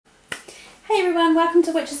Hey everyone, welcome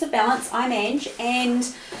to Witches of Balance. I'm Ange, and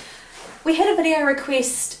we had a video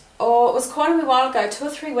request, or it was quite a while ago, 2 or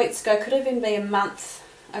 3 weeks ago, could even be a month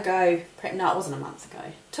ago, no it wasn't a month ago,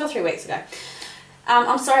 2 or 3 weeks ago.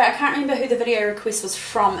 I'm sorry, I can't remember who the video request was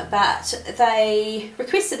from, but they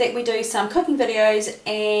requested that we do some cooking videos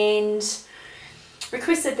and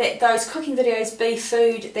requested that those cooking videos be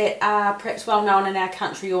food that are perhaps well known in our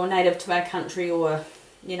country or native to our country, or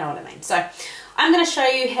you know what I mean. So I'm going to show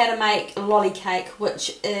you how to make lolly cake,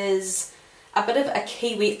 which is a bit of a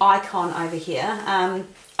kiwi icon over here.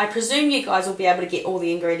 I presume you guys will be able to get all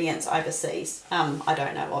the ingredients overseas. I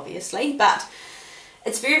don't know, obviously, but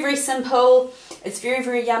it's very, very simple. It's very,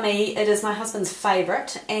 very yummy. It is my husband's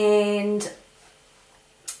favourite, and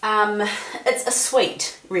it's a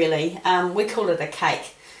sweet, really. We call it a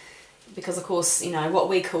cake because, of course, you know, what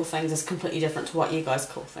we call things is completely different to what you guys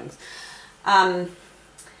call things.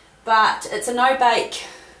 But it's a no-bake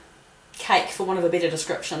cake, for want of a better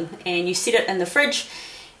description, and you set it in the fridge,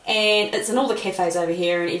 and it's in all the cafes over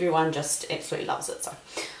here, and everyone just absolutely loves it. So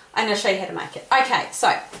I'm going to show you how to make it. Okay,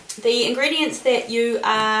 so the ingredients that you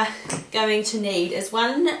are going to need is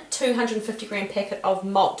one 250 gram packet of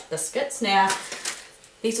malt biscuits. Now,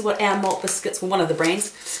 these are what our malt biscuits, well, one of the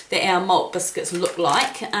brands that our malt biscuits look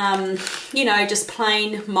like. You know, just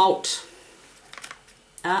plain malt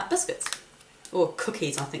biscuits. Or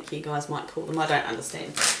cookies, I think you guys might call them. I don't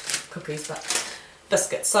understand cookies, but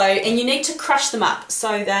biscuits. So, and you need to crush them up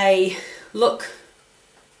so they look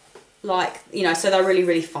like, you know, so they're really,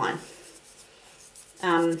 really fine.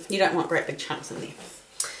 You don't want great big chunks in there.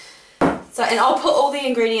 So, and I'll put all the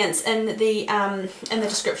ingredients in the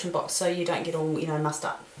description box so you don't get all, you know, mussed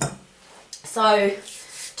up. So,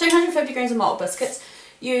 250 grams of malt biscuits.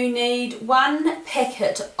 You need 1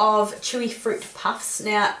 packet of chewy fruit puffs.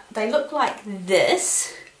 Now, they look like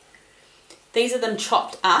this. These are them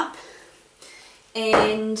chopped up.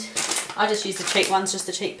 And I just use the cheap ones, just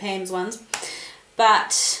the cheap Pam's ones.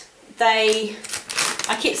 But I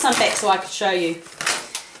kept some back so I could show you.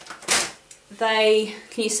 Can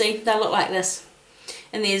you see? They look like this.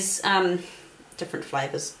 And there's different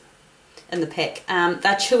flavours in the pack.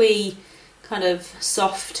 They're chewy, kind of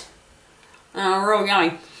soft, real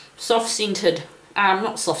yummy, soft scented,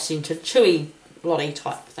 not soft scented, chewy lolly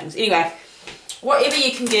type things. Anyway, whatever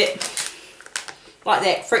you can get like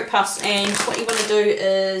that, fruit puffs, and what you want to do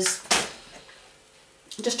is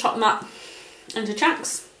just chop them up into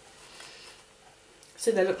chunks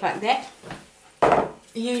so they look like that.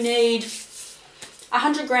 You need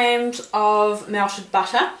 100 grams of melted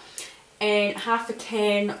butter and half a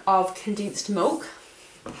can of condensed milk,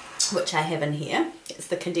 which I have in here. It's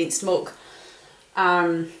the condensed milk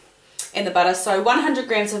and the butter. So 100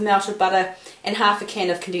 grams of melted butter and half a can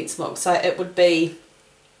of condensed milk. So it would be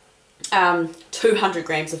 200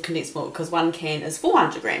 grams of condensed milk, because 1 can is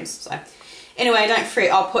 400 grams. So anyway, don't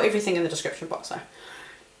fret, I'll put everything in the description box. So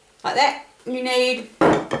like that. You need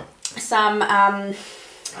some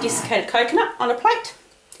desiccated coconut on a plate,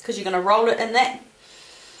 because you're going to roll it in that,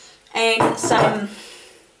 and some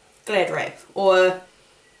Glad wrap or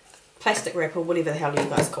plastic wrap or whatever the hell you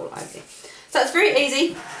guys call it over there. So it's very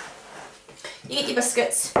easy. You get your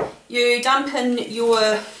biscuits, you dump in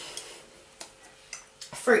your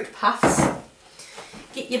fruit puffs,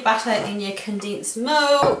 get your butter and your condensed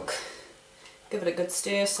milk, give it a good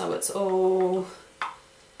stir so it's all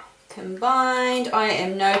combined. I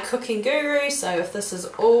am no cooking guru, so if this is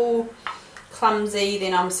all clumsy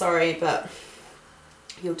then I'm sorry, but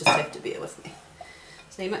you'll just have to bear with me.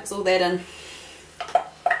 So you mix all that in.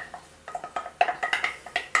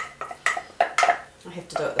 I have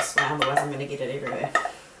to do it this way, otherwise I'm going to get it everywhere.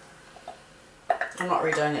 I'm not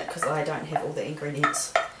redoing it because I don't have all the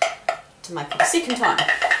ingredients to make it a second time.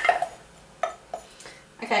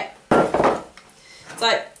 Okay,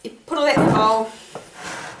 so you put all that in the bowl,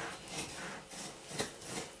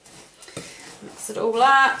 mix it all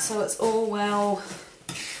up so it's all well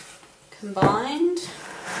combined.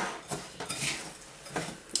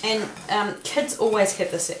 And kids always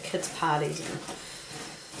have this at kids' parties, and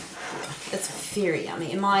it's very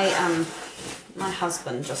yummy. And my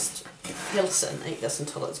husband just, he'll sit and eat this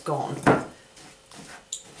until it's gone.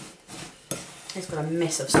 He's got a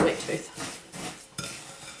massive sweet tooth.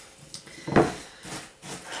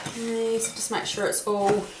 Okay, so just make sure it's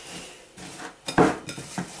all,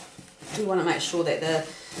 you want to make sure that the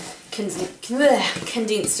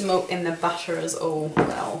condensed milk and the butter is all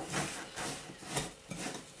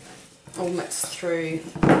mixed through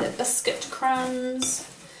the biscuit crumbs,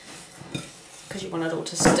 because you want it all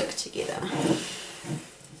to stick together.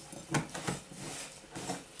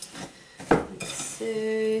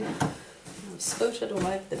 So I've spilt it all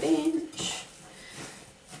over the bench.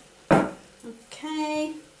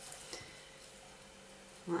 okay.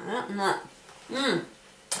 Like that and that.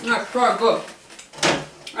 That's so good.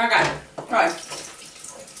 Okay, right.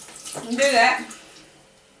 Do that.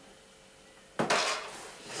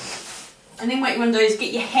 And then what you want to do is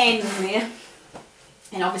get your hand in there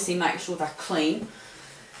and obviously make sure they're clean.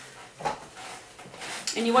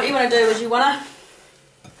 And what you want to do is you want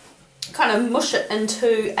to kind of mush it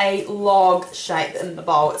into a log shape in the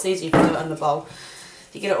bowl. It's easier if you do it in the bowl.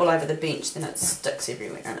 If you get it all over the bench, then it sticks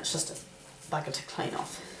everywhere and it's just a bugger to clean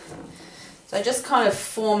off. So just kind of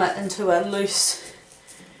form it into a loose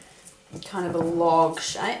kind of a log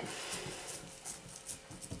shape.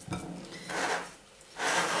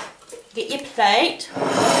 Get your plate. Is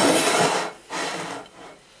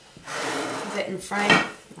that in frame? I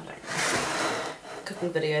don't know. Cooking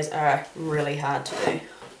videos are really hard to do.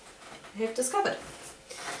 I have discovered.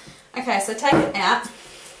 Okay, so take it out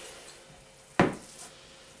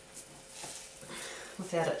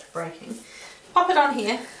without it breaking. Pop it on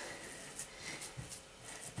here.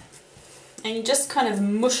 And you just kind of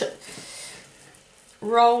mush it.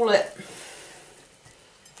 Roll it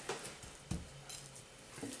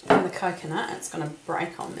in the coconut. It's going to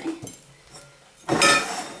break on me.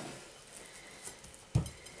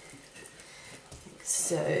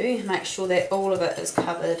 So make sure that all of it is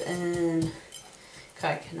covered in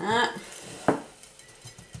coconut.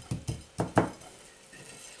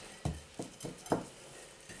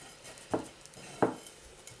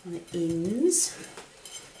 On the ends.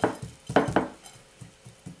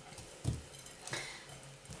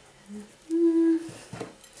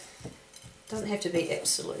 Doesn't have to be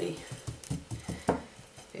absolutely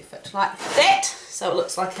perfect like that, so it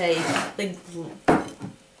looks like a big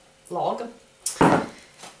log.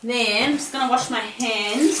 Then I'm just going to wash my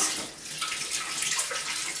hands.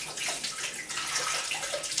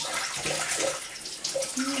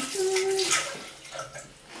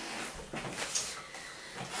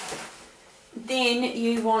 Then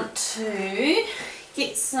you want to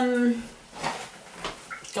get some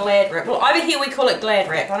Glad wrap. Well, over here we call it Glad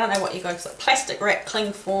wrap. I don't know what you guys call it. Plastic wrap,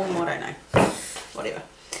 cling form, I don't know. Whatever.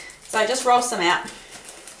 So just roll some out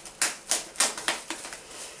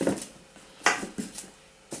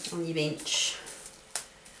on your bench.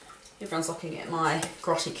 Everyone's looking at my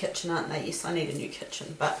grotty kitchen, aren't they? Yes, I need a new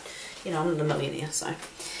kitchen, but you know, I'm not a millionaire, so.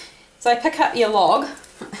 So pick up your log.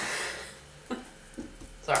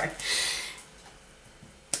 Sorry.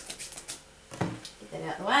 Get that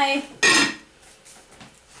out of the way.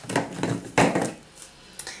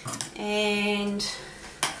 And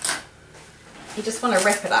you just want to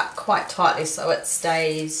wrap it up quite tightly so it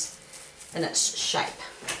stays in its shape.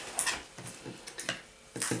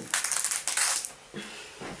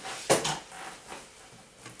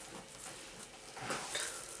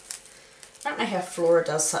 I don't know how Flora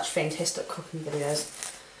does such fantastic cooking videos.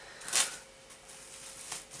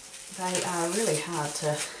 They are really hard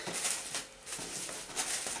to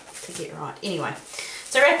get right. Anyway,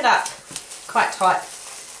 so wrap it up quite tight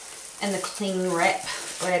in the cling wrap,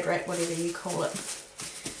 Glad wrap, whatever you call it.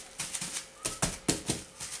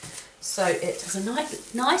 So it is a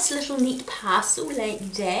nice little neat parcel like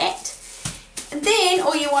that. And then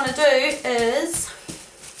all you want to do is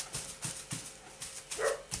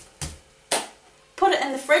put it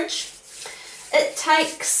in the fridge. It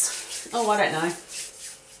takes, oh I don't know,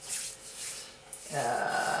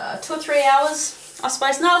 2 or 3 hours, I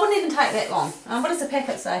suppose. No, it wouldn't even take that long. What does the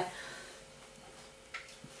packet say?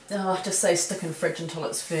 Oh, just say stick in the fridge until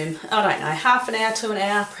it's firm. I don't know, half an hour to an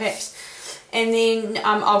hour perhaps. And then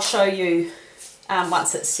I'll show you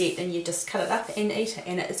once it's set, and you just cut it up and eat it,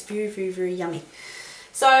 and it's very, very, very yummy.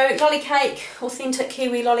 So lolly cake, authentic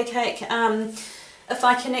kiwi lolly cake. If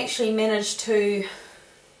I can actually manage to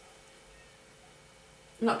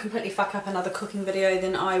not completely fuck up another cooking video,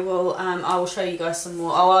 then I will show you guys some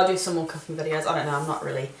more. Oh, I'll do some more cooking videos. I don't know, I'm not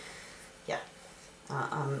really, yeah,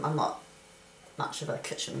 I'm not much of a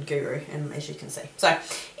kitchen guru, as you can see. So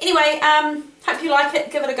anyway, hope you like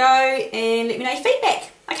it, give it a go and let me know your feedback.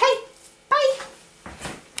 Okay, bye.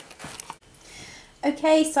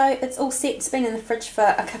 Okay, so it's all set. It's been in the fridge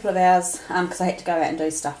for a couple of hours because I had to go out and do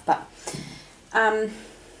stuff, but there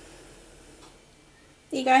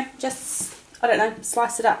you go. Just, I don't know,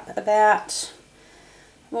 slice it up about,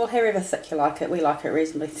 well, however thick you like it. We like it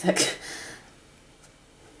reasonably thick.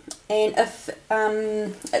 And if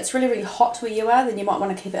it's really, really hot where you are, then you might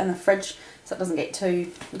want to keep it in the fridge so it doesn't get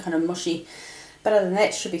too kind of mushy. But other than that,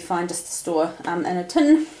 it should be fine just to store in a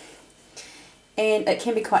tin. And it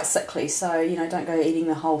can be quite sickly, so, you know, don't go eating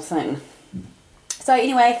the whole thing. So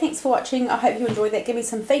anyway, thanks for watching. I hope you enjoyed that. Give me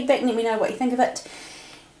some feedback and let me know what you think of it.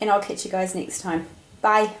 And I'll catch you guys next time.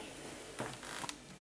 Bye.